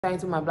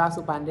into my black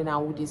soap and then I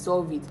would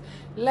dissolve it.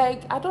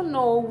 Like, I don't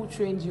know who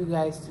trained you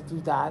guys to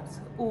do that.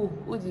 Who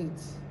did?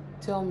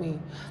 Tell me.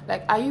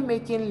 Like, are you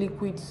making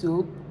liquid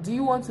soap? Do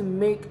you want to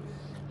make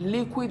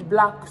liquid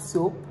black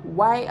soap?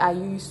 Why are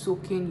you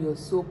soaking your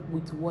soap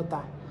with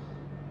water?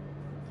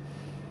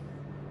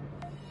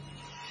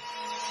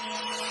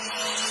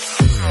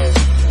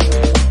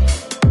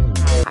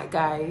 Hi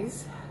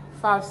guys,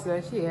 Fausta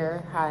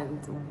here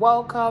and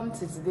welcome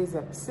to today's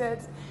episode.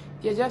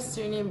 If you're just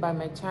tuning in by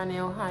my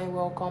channel, hi,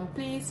 welcome.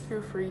 Please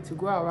feel free to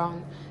go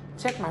around,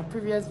 check my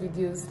previous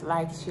videos,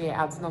 like, share,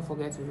 and do not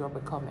forget to drop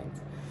a comment.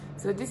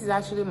 So this is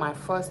actually my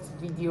first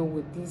video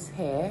with this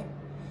hair,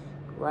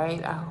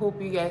 right? I hope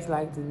you guys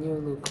like the new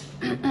look.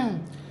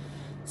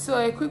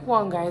 So a quick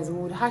one, guys, we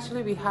would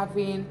actually be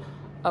having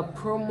a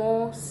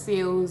promo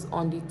sales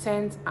on the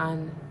 10th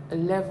and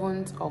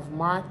 11th of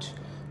March,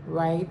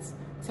 right?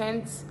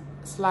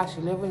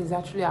 10th/11 is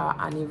actually our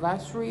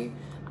anniversary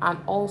and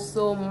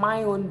also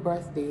my own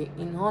birthday.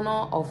 In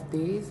honor of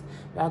this,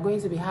 we are going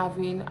to be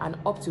having an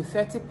up to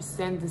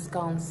 30%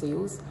 discount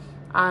sales,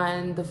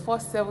 and the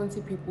first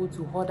 70 people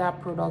to order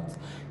products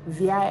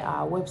via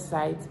our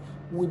website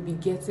would be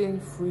getting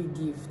free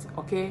gift.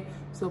 Okay,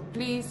 so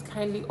please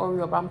kindly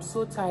hurry up. I'm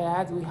so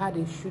tired. We had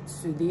a shoot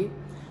today,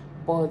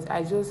 but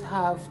I just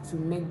have to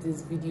make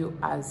this video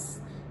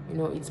as you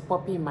know it's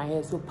popping in my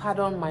head, so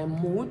pardon my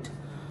mood.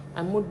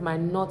 My mood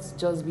might not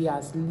just be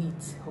as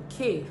lit,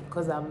 okay,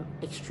 because I'm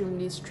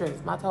extremely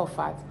stressed. Matter of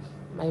fact,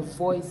 my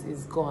voice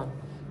is gone.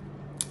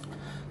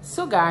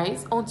 So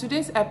guys, on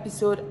today's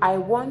episode, I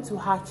want to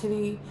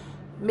actually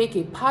make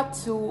a part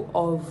 2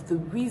 of the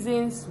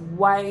reasons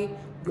why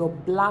your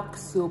black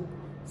soap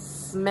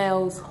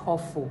smells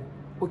awful.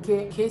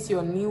 Okay, in case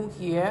you're new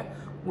here,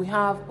 we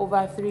have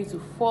over 3 to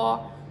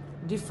 4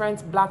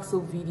 different black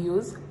soap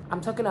videos.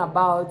 I'm talking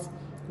about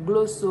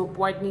glow soap,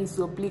 whitening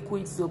soap,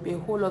 liquid soap, a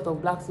whole lot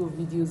of black soap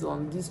videos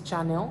on this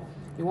channel.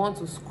 You want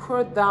to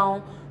scroll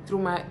down through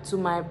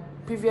my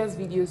previous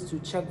videos to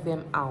check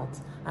them out.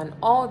 And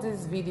all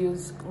these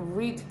videos,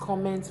 read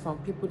comments from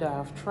people that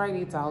have tried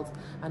it out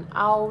and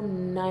how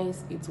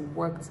nice it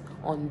worked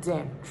on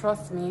them.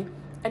 Trust me,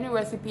 any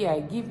recipe I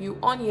give you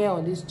on here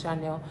on this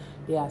channel,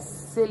 they are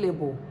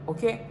sellable.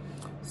 Okay,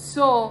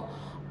 so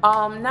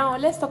now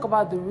let's talk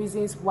about the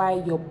reasons why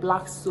your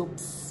black soap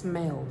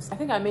smells. I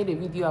think I made a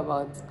video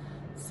about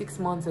 6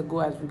 months ago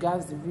as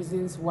regards the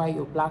reasons why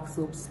your black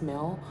soap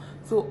smell.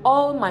 So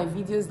all my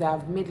videos that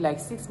I've made like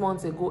 6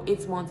 months ago,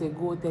 8 months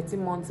ago,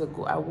 13 months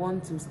ago, I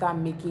want to start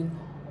making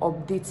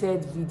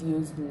updated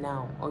videos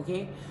now,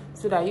 okay,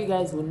 so that you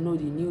guys will know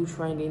the new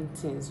trending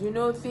things. You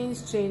know,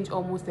 things change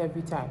almost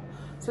every time.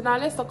 So now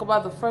let's talk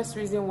about the first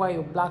reason why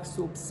your black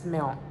soap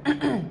smell.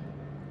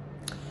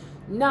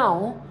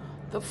 Now,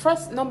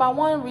 the number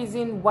one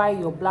reason why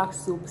your black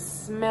soap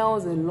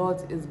smells a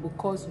lot is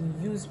because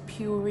you use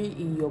puree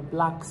in your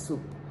black soap.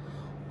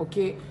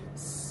 Okay,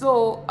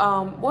 so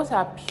what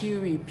are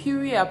puree?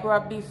 Puree are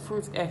probably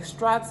fruit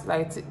extracts,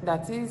 like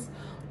that is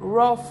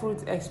raw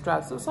fruit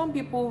extracts. So some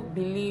people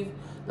believe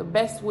the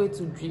best way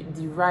to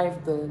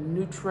derive the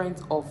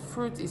nutrients of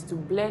fruit is to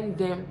blend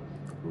them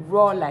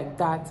raw like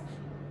that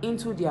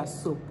into their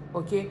soap.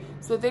 Okay,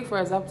 so take for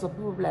example, some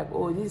people be like,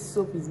 oh, this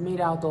soap is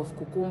made out of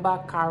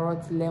cucumber,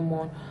 carrot,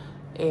 lemon,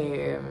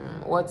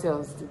 what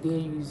else do they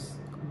use?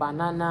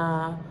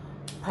 Banana,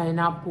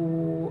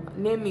 pineapple,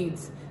 name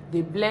it.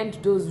 They blend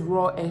those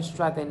raw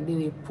extract and then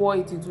they pour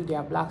it into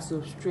their black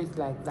soap straight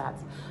like that.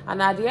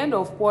 And at the end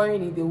of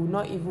pouring it, they will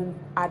not even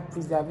add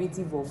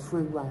preservative or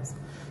fragrance.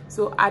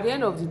 So at the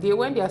end of the day,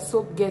 when their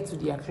soap gets to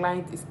their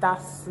client, it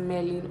starts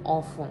smelling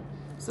awful.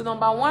 So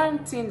number one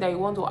thing that you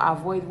want to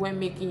avoid when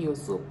making your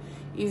soap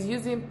is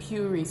using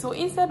puree. So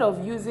instead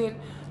of using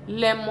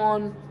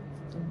lemon,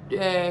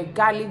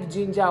 garlic,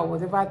 ginger, or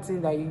whatever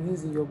thing that you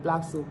use in your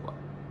black soap,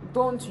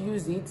 don't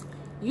use it.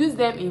 Use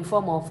them in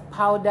form of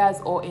powders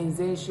or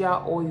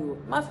essential oil.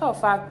 Matter of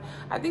fact,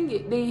 I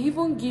think they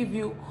even give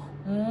you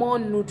more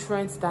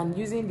nutrients than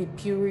using the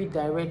puree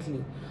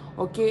directly.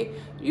 Okay,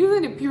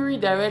 using the puree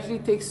directly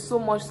takes so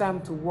much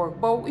time to work,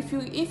 but if you,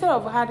 instead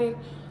of adding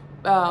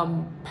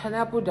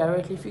pineapple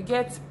directly, if you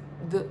get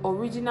the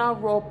original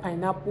raw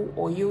pineapple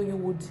oil, you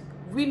would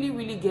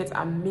really get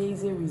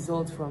amazing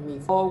results from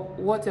it. Or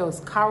what else?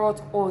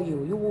 Carrot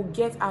oil, you will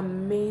get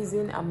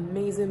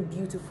amazing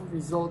beautiful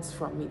results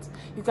from it.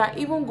 You can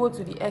even go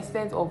to the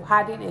extent of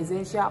adding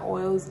essential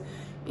oils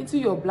into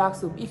your black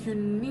soap if you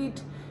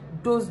need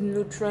those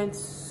nutrients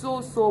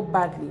so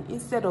badly,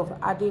 instead of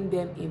adding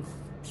them in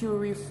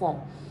puree form.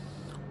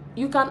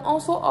 You can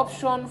also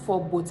option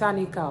for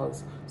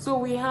botanicals. So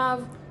we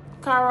have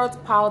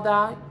carrot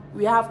powder,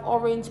 we have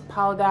orange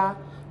powder,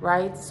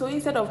 right? So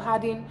instead of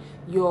adding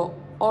your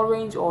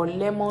orange or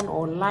lemon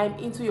or lime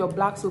into your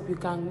black soap, you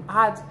can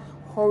add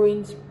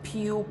orange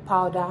peel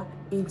powder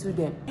into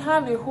them. We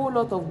have a whole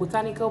lot of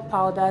botanical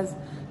powders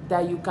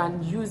that you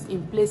can use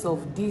in place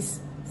of these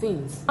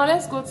things. Now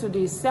let's go to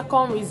the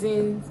second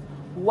reason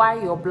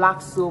why your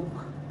black soap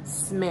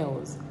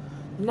smells.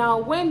 Now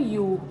when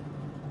you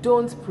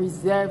don't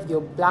preserve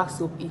your black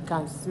soap. It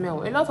can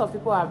smell. A lot of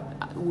people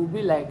will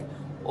be like,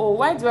 oh,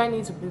 why do I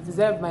need to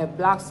preserve my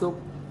black soap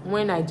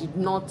when I did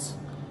not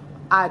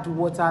add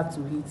water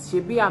to it?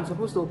 Shebi, I'm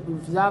supposed to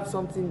preserve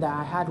something that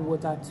I had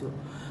water to.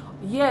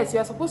 Yes,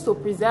 you're supposed to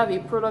preserve a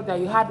product that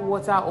you had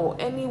water or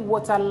any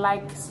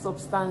water-like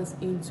substance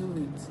into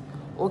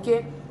it.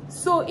 Okay,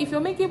 so if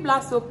you're making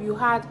black soap, you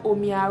had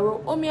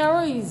omiaro.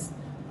 Omiaro is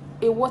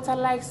a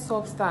water-like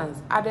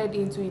substance added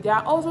into it. There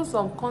are also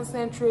some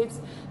concentrates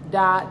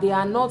that they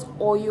are not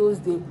oils.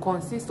 They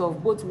consist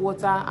of both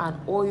water and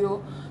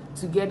oil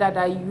together,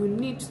 that you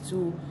need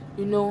to,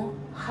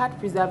 add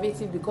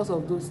preservative because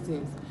of those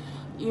things.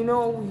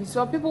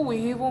 Some people will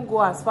even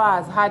go as far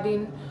as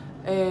adding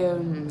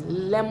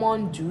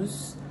lemon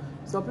juice.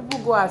 Some people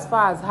go as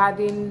far as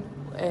adding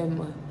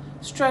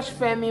stretch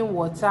firming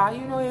water.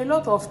 A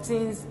lot of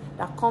things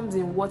that comes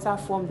in water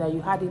form that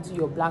you add into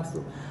your black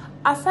soap.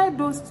 Aside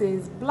those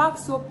things, black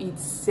soap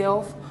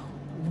itself,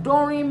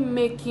 during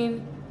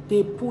making,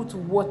 they put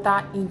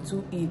water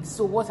into it.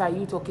 So what are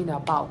you talking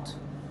about?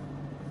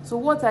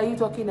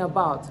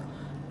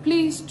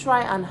 Please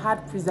try and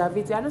add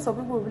preservative. I know some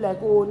people will be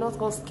like, oh, not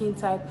all skin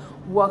type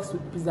works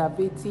with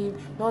preservative.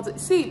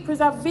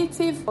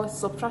 Preservative or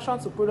subtraction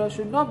to product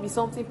should not be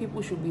something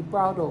people should be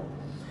proud of.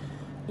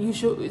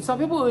 Some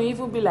people will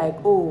even be like,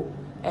 oh,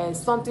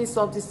 something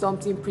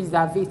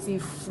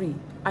preservative free,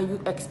 and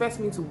you expect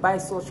me to buy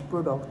such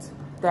product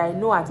that I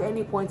know at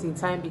any point in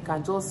time it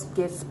can just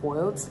get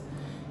spoiled.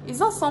 It's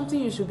not something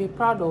you should be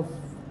proud of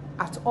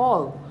at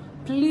all.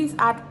 Please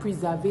add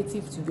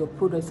preservative to your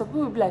product. Some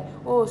people will be like,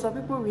 oh, some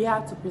people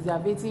react to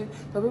preservative,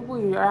 some people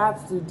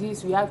react to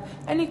this,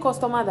 any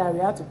customer that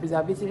react to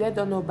preservative, let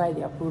them not buy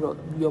your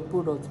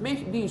product.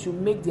 Maybe you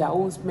should make their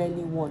own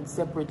smelling one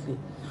separately.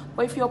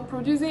 But if you're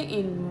producing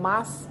in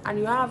mass and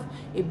you have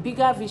a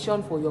bigger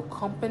vision for your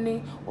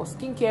company or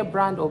skincare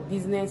brand or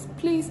business,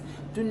 please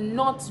do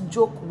not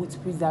joke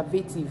with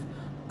preservative.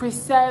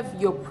 Preserve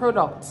your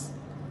products,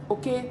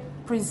 okay?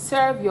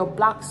 Preserve your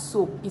black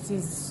soap. It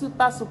is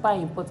super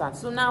important.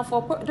 So now,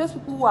 for those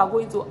people who are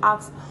going to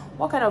ask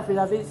what kind of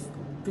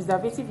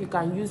preservative you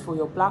can use for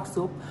your black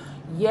soap,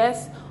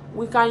 yes,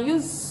 we can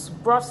use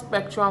broad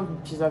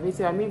spectrum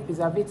preservative. I mean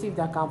preservative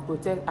that can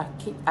protect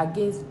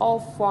against all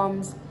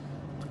forms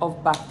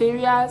of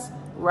bacteria,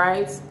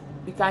 right?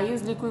 We can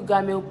use liquid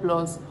Gamel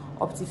plus,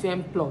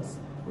 Optifem plus,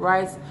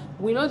 right?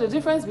 We know the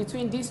difference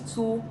between these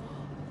two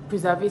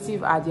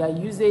preservatives are their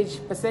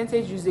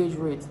percentage usage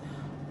rate.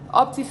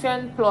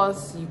 Optifem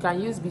plus, you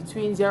can use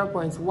between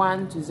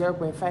 0.1 to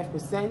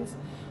 0.5%,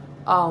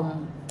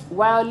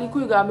 while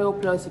liquid Gamel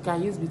plus, you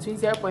can use between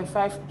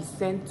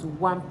 0.5% to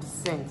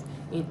 1%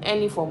 in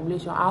any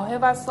formulation.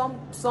 However,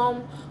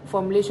 some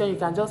formulation you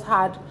can just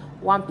add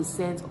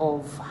 1%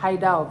 of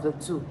either of the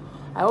two.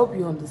 I hope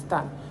you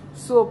understand.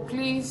 So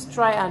please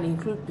try and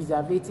include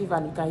preservative,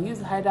 and you can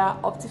use either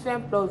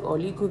Optifem plus or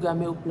liquid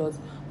Gamel plus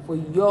for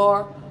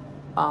your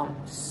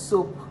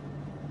soap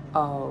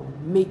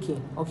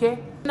making. Okay,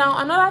 now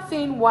another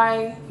thing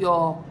why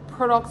your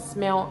product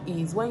smell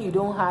is when you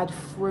don't add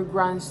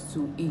fragrance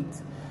to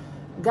it.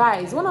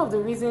 Guys, one of the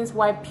reasons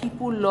why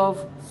people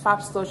love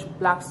Fabs Touch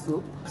black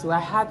soap, so I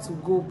had to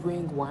go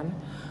bring one.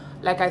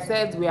 Like I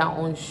said, we are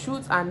on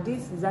shoot, and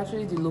this is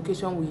actually the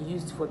location we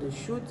used for the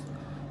shoot.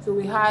 So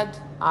we had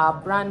our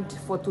brand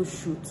photo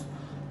shoot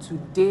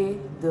today,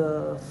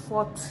 the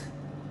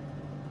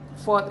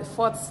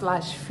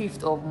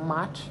 4th/5th of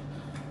March.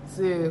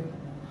 So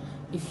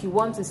if you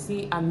want to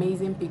see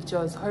amazing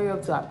pictures, hurry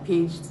up to our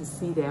page to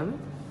see them,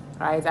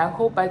 right? I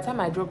hope by the time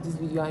I drop this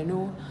video, I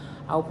know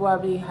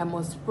I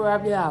must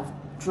probably have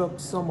dropped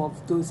some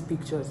of those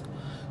pictures.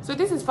 So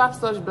this is Fabs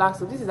Touch black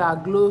soap. This is our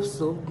glow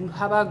soap,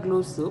 herbal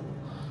glow soap,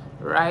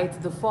 right?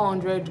 The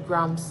 400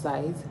 gram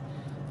size.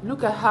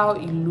 Look at how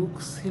it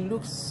looks. It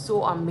looks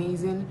so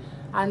amazing.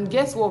 And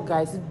guess what,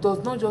 guys? It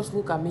does not just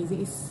look amazing,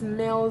 it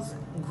smells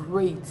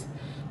great.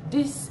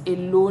 This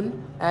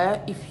alone,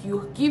 if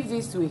you give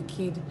this to a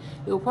kid,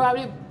 they'll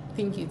probably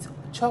think it's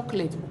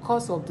chocolate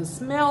because of the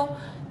smell,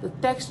 the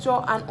texture,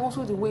 and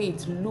also the way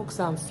it looks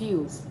and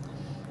feels,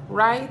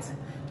 right?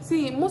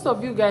 See, most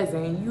of you guys,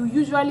 you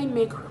usually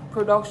make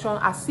production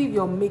as if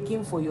you're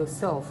making for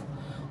yourself.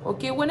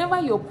 Okay, whenever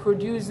you're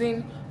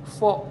producing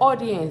for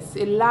audience,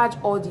 a large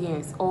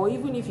audience, or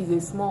even if it's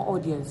a small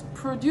audience,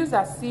 produce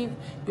as if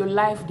your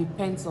life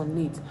depends on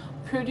it.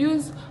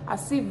 Produce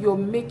as if you're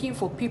making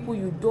for people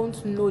you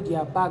don't know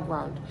their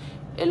background.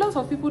 A lot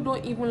of people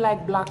don't even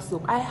like black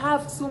soap. I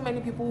have so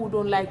many people who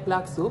don't like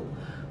black soap,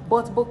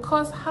 but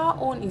because her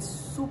own is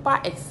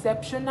super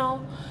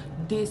exceptional,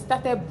 they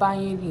started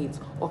buying it.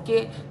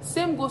 Okay,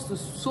 same goes to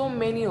so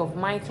many of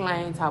my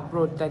clients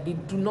abroad that they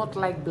do not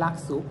like black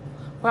soap,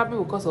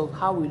 probably because of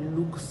how it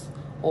looks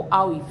or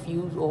how it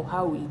feels or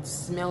how it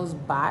smells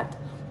bad.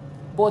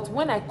 But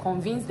when I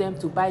convince them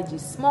to buy the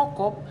small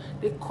cup,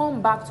 they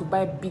come back to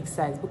buy big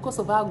size because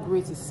of how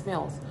great it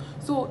smells.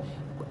 So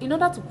in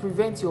order to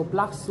prevent your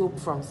black soap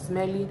from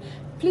smelling,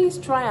 please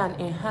try and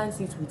enhance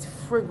it with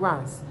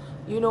fragrance,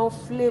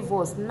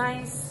 flavors,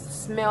 nice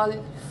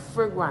smell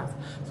fragrance.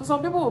 So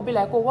some people will be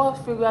like, oh, what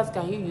fragrance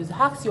can you use?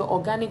 Ask your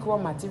organic raw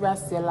material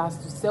sellers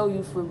to sell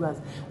you fragrance.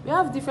 We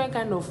have different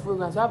kind of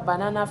fragrance. We have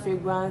banana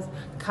fragrance,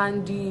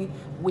 candy,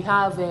 we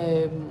have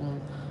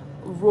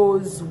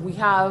rose, we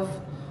have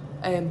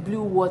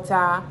blue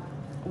water,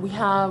 we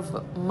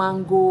have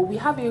mango. We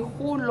have a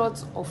whole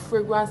lot of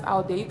fragrance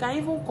out there. You can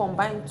even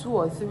combine 2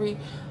 or 3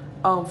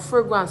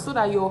 fragrance so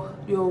that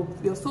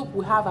your soap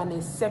will have an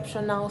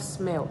exceptional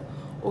smell.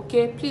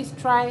 Okay, please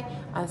try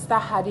and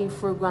start adding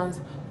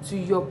fragrance to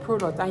your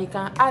product, and you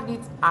can add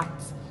it at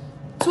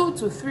 2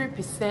 to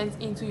 3%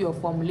 into your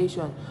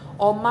formulation,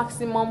 or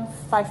maximum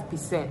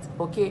 5%.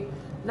 Okay,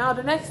 now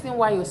the next thing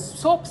why your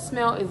soap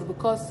smell is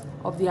because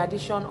of the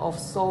addition of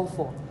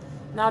sulfur.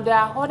 Now there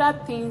are other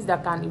things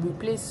that can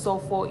replace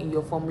sulfur in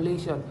your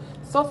formulation.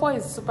 Sulfur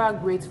is super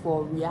great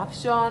for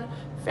reaction,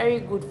 very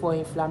good for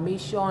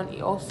inflammation.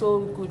 It's also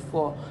good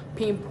for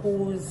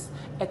pimples,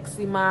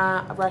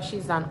 eczema,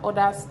 rashes, and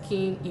other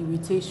skin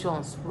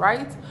irritations,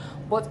 right?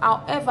 But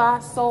however,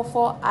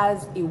 sulfur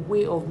has a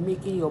way of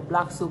making your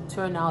black soap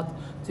turn out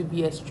to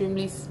be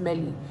extremely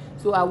smelly.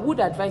 So I would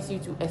advise you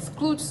to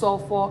exclude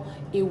sulfur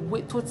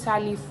away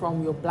totally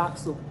from your black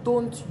soap.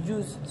 Don't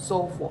use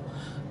sulfur.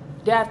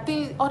 There are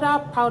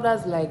other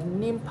powders like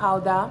neem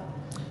powder,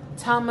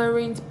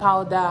 tamarind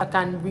powder that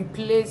can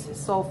replace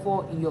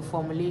sulfur in your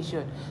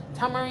formulation.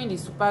 Tamarind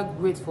is super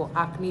great for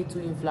acne,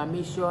 to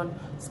inflammation,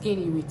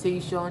 skin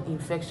irritation,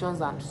 infections,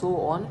 and so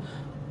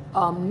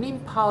on.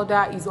 Neem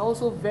powder is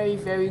also very,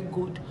 very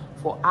good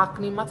for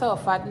acne. Matter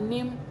of fact,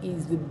 neem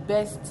is the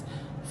best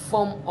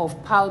form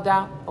of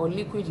powder or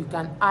liquid you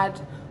can add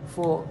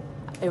for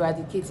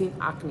eradicating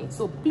acne.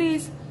 So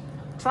please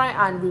try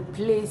and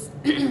replace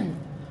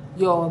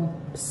your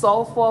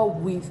sulfur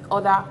with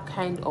other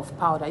kind of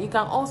powder. You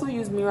can also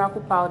use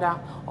miracle powder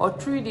or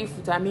 3D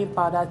vitamin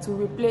powder to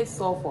replace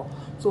sulfur.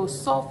 So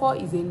sulfur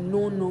is a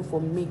no-no for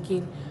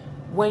making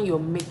when you're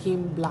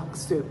making black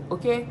soap.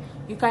 Okay,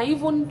 you can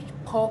even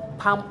pour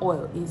palm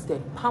oil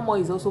instead. Palm oil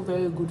is also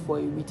very good for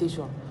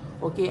irritation.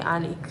 Okay,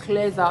 and it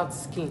clears out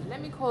skin.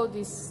 Let me call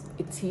this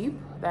a tip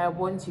that I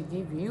want to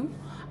give you.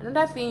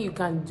 Another thing you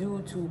can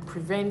do to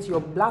prevent your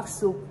black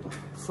soap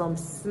from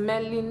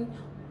smelling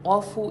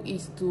awful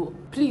is to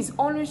please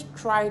always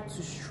try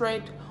to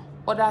shred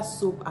other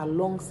soap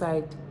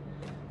alongside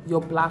your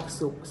black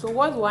soap. So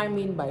what do I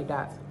mean by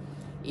that?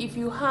 If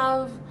you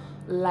have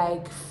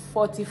like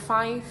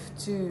 45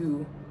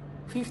 to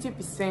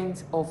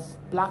 50% of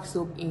black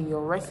soap in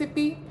your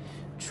recipe,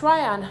 try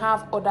and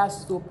have other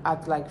soap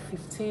at like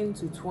 15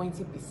 to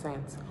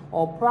 20%,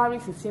 or probably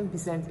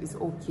 15% is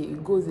okay.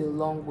 It goes a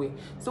long way.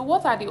 So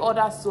what are the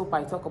other soap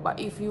I talk about?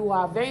 If you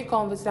are very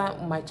conversant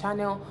on my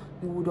channel,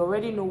 you would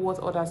already know what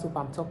other soap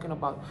I'm talking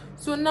about.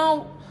 So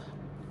now,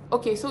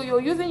 okay, so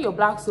you're using your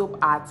black soap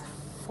at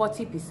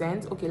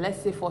 40%, okay,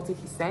 let's say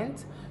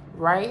 40%,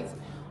 right?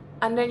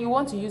 And then you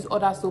want to use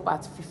other soap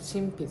at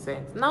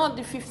 15%. Now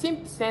the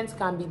 15%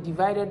 can be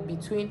divided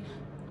between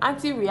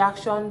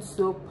anti-reaction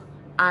soap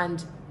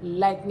and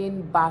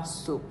lightening bar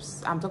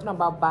soaps. I'm talking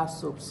about bar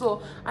soaps.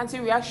 So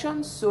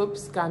anti-reaction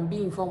soaps can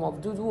be in form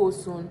of Dudu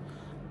Osun,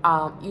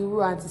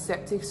 Iru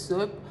antiseptic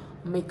soap,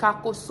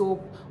 Mekako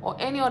soap, or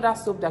any other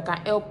soap that can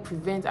help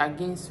prevent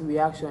against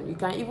reaction. You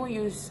can even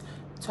use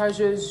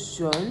Treasure's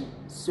Jeune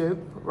soap,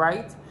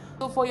 right?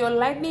 So for your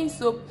lightening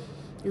soap,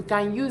 you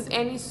can use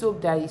any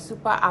soap that is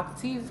super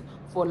active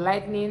for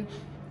lightening.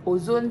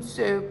 Ozone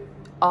soap,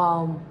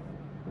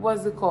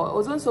 what's it called?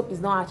 Ozone soap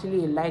is not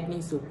actually a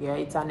lightening soap here.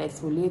 It's an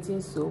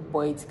exfoliating soap,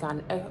 but it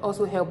can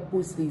also help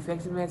boost the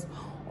effectiveness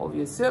of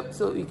your soap.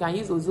 So you can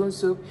use ozone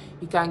soap.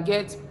 You can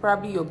get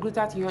probably your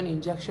glutathione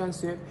injection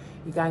soap.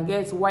 You can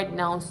get white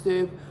now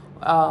soap,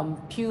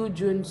 Pure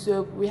June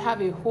soap. We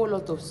have a whole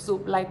lot of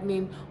soap,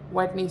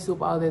 whitening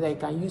soap out there that you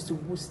can use to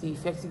boost the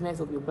effectiveness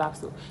of your black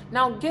soap.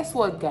 Now guess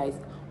what, guys?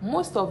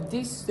 Most of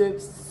these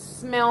soaps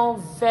smell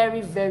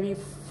very, very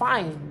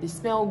fine. They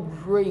smell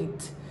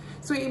great.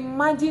 So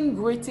imagine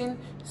grating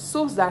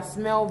soaps that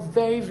smell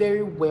very,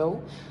 very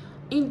well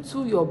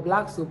into your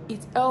black soap. It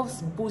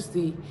helps boost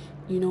the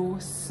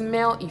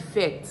smell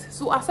effect.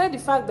 So aside the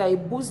fact that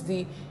it boosts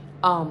the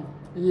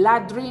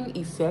lathering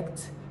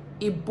effect,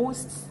 it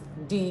boosts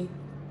the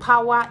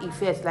power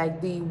effect,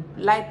 like the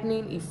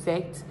lightening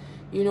effect.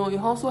 It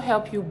also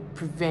help you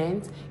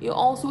prevent. It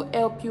also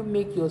help you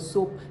make your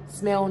soap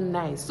smell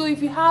nice. So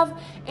if you have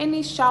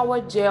any shower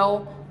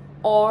gel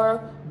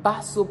or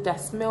bar soap that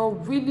smell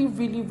really,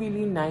 really,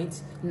 really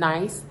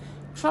nice,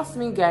 trust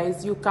me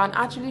guys, you can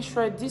actually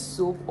shred this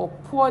soap or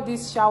pour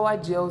these shower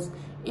gels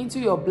into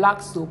your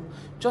black soap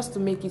just to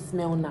make it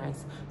smell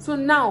nice. So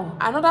now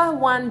another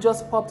one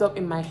just popped up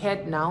in my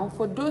head now.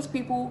 For those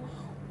people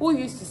who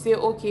used to say,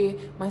 okay,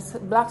 my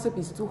black soap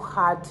is too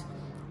hard,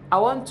 I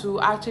want to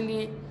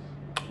actually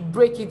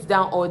break it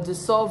down or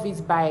dissolve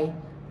it by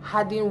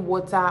adding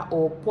water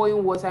or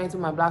pouring water into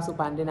my black soap,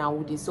 and then I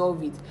will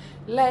dissolve it.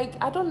 Like,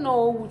 I don't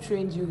know who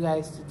trained you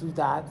guys to do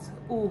that.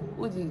 Who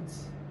did?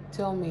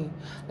 Tell me.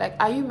 Like,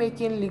 are you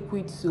making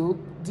liquid soap?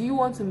 Do you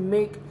want to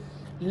make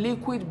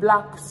liquid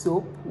black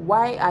soap,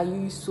 why are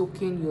you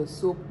soaking your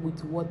soap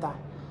with water?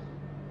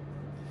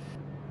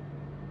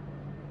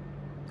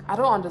 I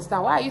don't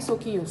understand. Why are you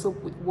soaking your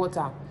soap with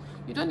water?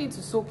 You don't need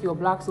to soak your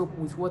black soap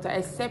with water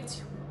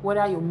except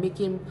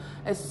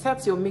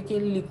you're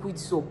making liquid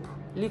soap,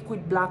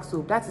 liquid black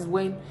soap. That is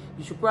when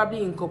you should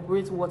probably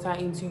incorporate water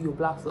into your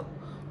black soap,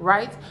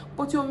 right?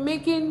 But you're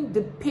making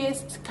the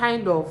paste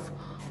kind of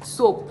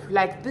soap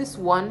like this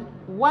one.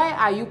 Why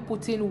are you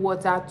putting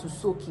water to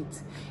soak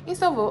it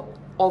instead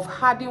of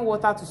adding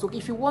water to soak?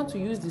 If you want to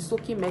use the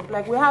soaking method,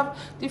 like we have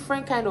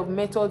different kind of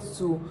methods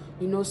to,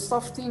 you know,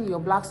 soften your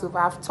black soap.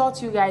 I've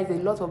taught you guys a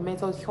lot of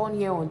methods on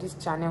here on this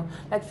channel.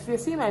 Like if you're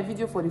seeing my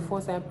video for the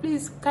first time,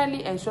 please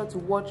kindly ensure to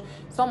watch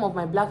some of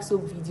my black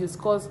soap videos,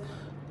 because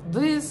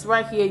this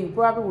right here you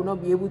probably will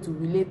not be able to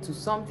relate to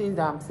something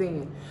that I'm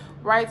saying,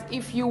 right?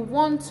 If you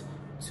want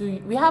to,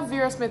 we have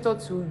various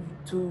methods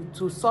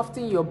to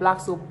soften your black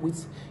soap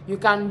with. You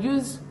can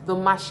use the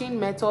machine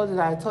method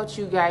that I taught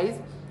you guys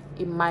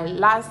in my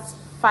last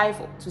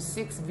 5 to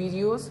 6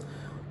 videos.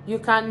 You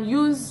can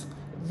use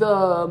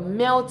the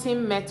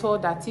melting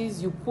method, that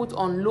is, you put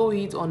on low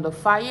heat on the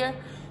fire.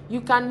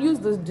 You can use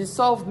the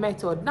dissolve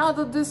method. Now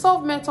the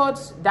dissolve method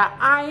that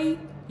I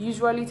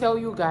usually tell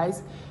you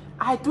guys,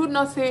 I do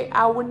not say,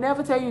 I will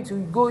never tell you to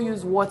go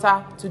use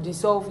water to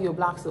dissolve your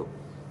black soap.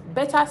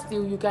 Better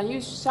still, you can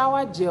use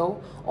shower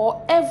gel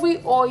or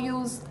every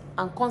oils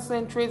and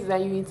concentrates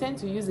that you intend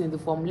to use in the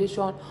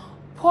formulation.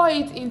 Pour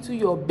it into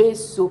your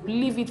base soap,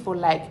 leave it for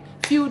like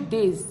few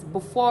days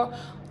before.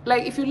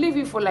 Like if you leave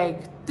it for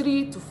like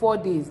 3 to 4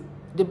 days,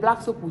 the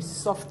black soap will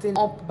soften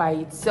up by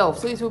itself,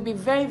 so it will be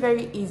very,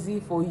 very easy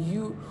for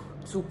you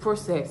to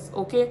process.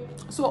 Okay,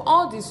 so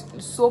all this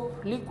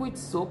soap, liquid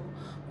soap,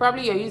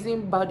 probably you're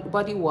using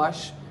body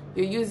wash,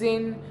 you're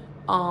using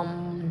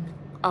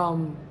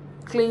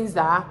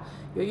cleanser,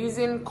 you're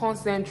using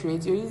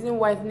concentrate, you're using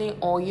whitening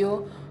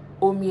oil,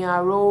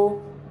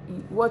 omiaro,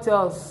 what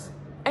else,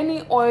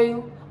 any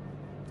oil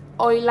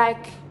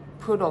like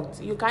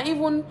product. You can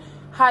even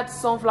add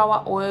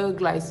sunflower oil,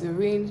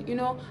 glycerin, you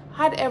know,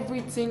 add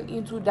everything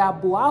into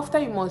that bowl. After,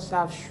 you must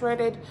have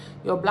shredded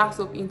your black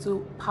soap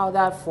into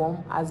powdered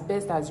form as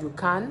best as you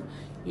can,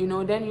 you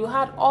know. Then you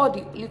add all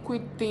the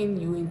liquid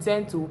thing you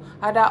intend to,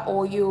 either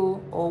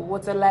oil or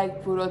water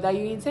like product that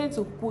you intend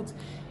to put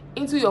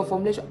into your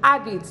formulation.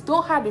 Add it.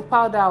 Don't add the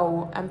powder.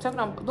 I'm talking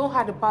about, don't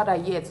add the powder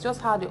yet,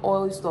 just add the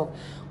oil stuff.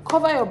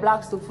 Cover your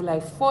black soap for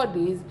like 4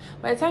 days.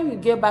 By the time you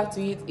get back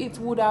to it, it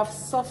would have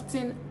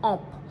softened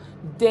up.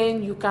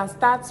 Then you can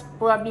start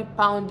probably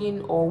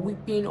pounding or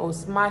whipping or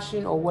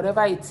smashing or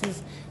whatever it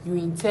is you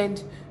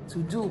intend to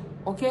do.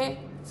 Okay,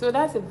 so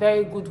that's a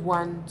very good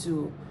one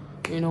to,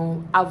 you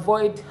know,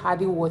 avoid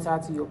adding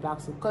water to your black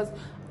soap, because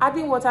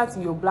adding water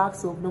to your black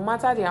soap, no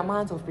matter the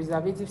amount of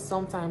preservatives,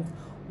 sometimes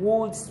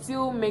would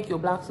still make your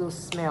black soap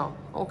smell.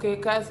 Okay,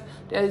 because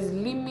there's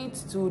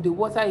limits to the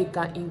water you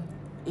can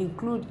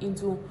include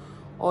into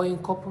or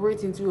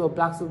incorporate into your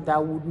black soap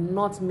that would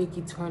not make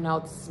it turn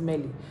out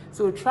smelly.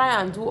 So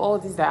try and do all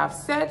this that I've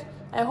said.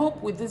 I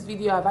hope with this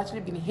video I've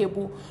actually been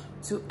able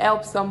to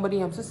help somebody.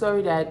 I'm so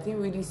sorry that I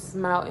didn't really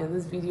smile in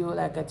this video.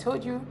 Like I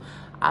told you,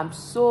 I'm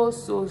so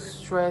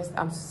stressed.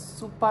 I'm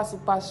super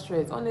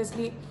stressed.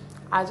 Honestly,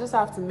 I just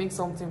have to make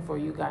something for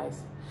you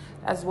guys.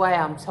 That's why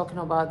I'm talking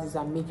about this.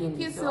 I'm making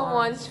this. Thank you so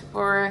much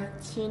for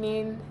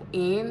tuning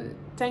in.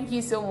 Thank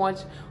you so much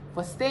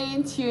for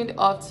staying tuned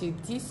up to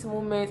this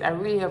moment. I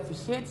really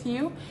appreciate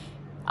you.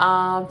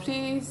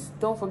 Please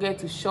don't forget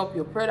to shop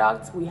your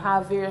products. We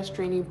have various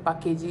training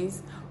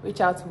packages.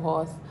 Reach out to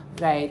us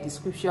via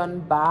description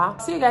bar.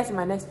 See you guys in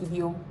my next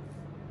video.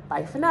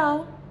 Bye for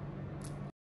now.